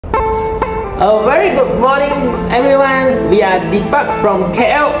A very good morning everyone, we are Deepak from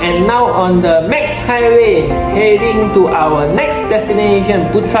KL and now on the MEX Highway heading to our next destination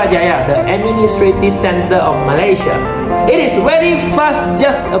Putrajaya, the administrative center of Malaysia. It is very fast,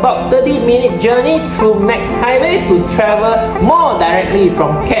 just about 30-minute journey through MEX Highway to travel more directly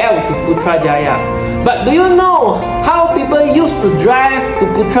from KL to Putrajaya. But do you know how people used to drive to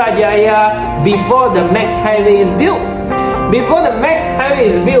Putrajaya before the MEX Highway is built? Before the MEX Highway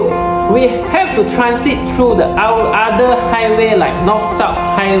is built, we have to transit through our other highway like North-South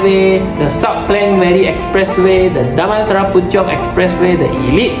Highway, the South Klang Valley Expressway, the Damansara Puchong Expressway, the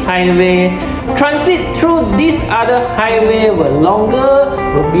Elite Highway. Transit through these other highway were longer,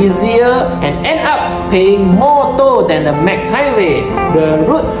 were busier, and end up paying more toll than the MEX Highway. The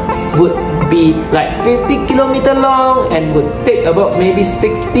route would be like 50 km long and would take about maybe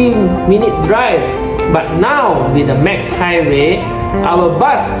 60-minute drive. But now with the MEX Highway, our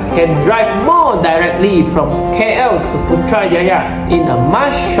bus can drive more directly from KL to Putrajaya in a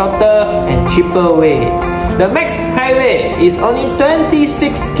much shorter and cheaper way. The MEX Highway is only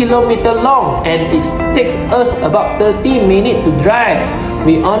 26 km long and it takes us about 30 minutes to drive.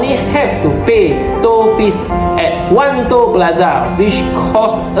 We only have to pay toll fees at one toll plaza, which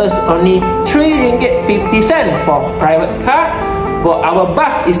costs us only 3 ringgit 50 cents for private car. For our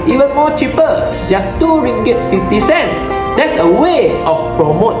bus is even more cheaper, just 2 ringgit 50 cents. That's a way of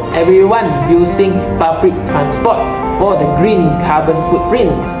promote everyone using public transport for the green carbon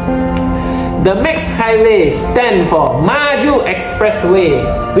footprint. The MEX Highway stands for Maju Expressway,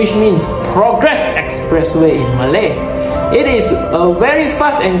 which means Progress Expressway in Malay. It is a very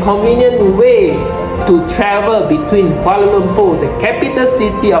fast and convenient way to travel between Kuala Lumpur, the capital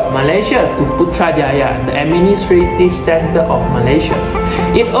city of Malaysia, to Putrajaya, the administrative center of Malaysia.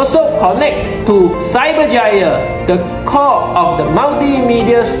 It also connects to Cyberjaya, the core of the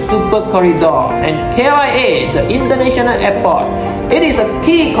multimedia super corridor, and KLIA, the international airport. It is a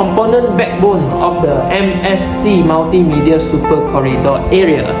key component backbone of the MSC multimedia super corridor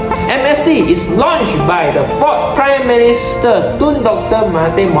area. MSC is launched by the 4th Prime Minister Tun Dr.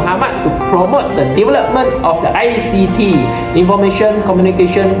 Mahathir Mohamad to promote the development of the ICT, Information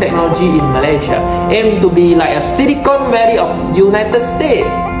Communication Technology in Malaysia, aimed to be like a Silicon Valley of United States.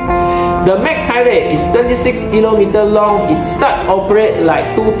 The MEX Highway is 26 km long. It started operate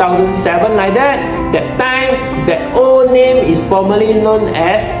like 2007 like that. That time, that old name is formerly known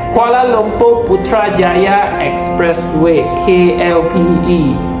as Kuala Lumpur Putrajaya Expressway,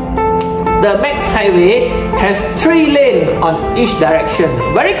 KLPE. The MEX Highway has 3 lanes on each direction.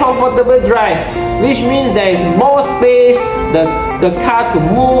 Very comfortable drive, which means there is more space the car to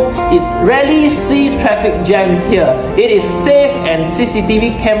move. It rarely see traffic jam here. It is safe and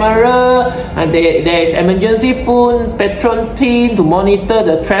CCTV camera, and there is emergency phone, petrol team to monitor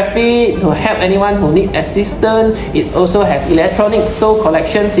the traffic, to help anyone who need assistance. It also has electronic toll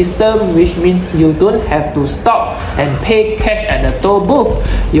collection system, which means you don't have to stop and pay cash at the toll booth.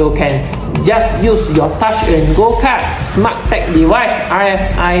 You can just use your touch and go card, smart tag device,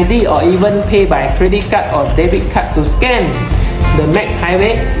 RFID, or even pay by credit card or debit card to scan. The MEX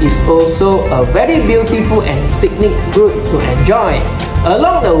Highway is also a very beautiful and scenic route to enjoy.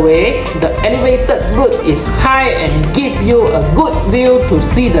 Along the way, the elevated route is high and gives you a good view to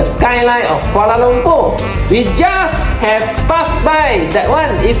see the skyline of Kuala Lumpur. We just have passed by. That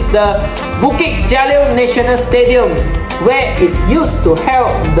one is the Bukit Jalil National Stadium, where it used to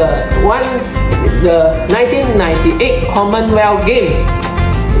have the 1998 Commonwealth Games.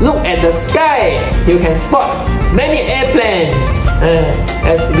 Look at the sky, you can spot many airplanes,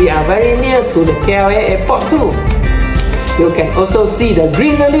 as we are very near to the KLIA airport too. You can also see the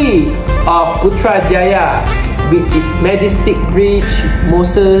greenery of Putrajaya with its majestic bridge,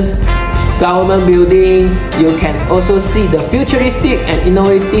 mosques, government building. You can also see the futuristic and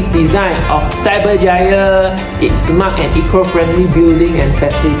innovative design of Cyberjaya, its smart and eco-friendly building and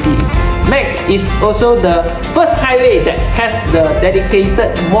facility. MEX is also the first highway that has the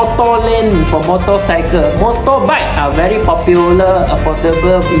dedicated motor lane for motorcycle. Motorbikes are very popular,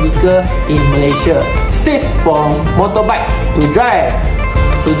 affordable vehicle in Malaysia. Safe for motorbike to drive,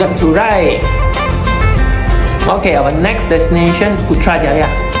 to ride. Okay, our next destination, Putrajaya.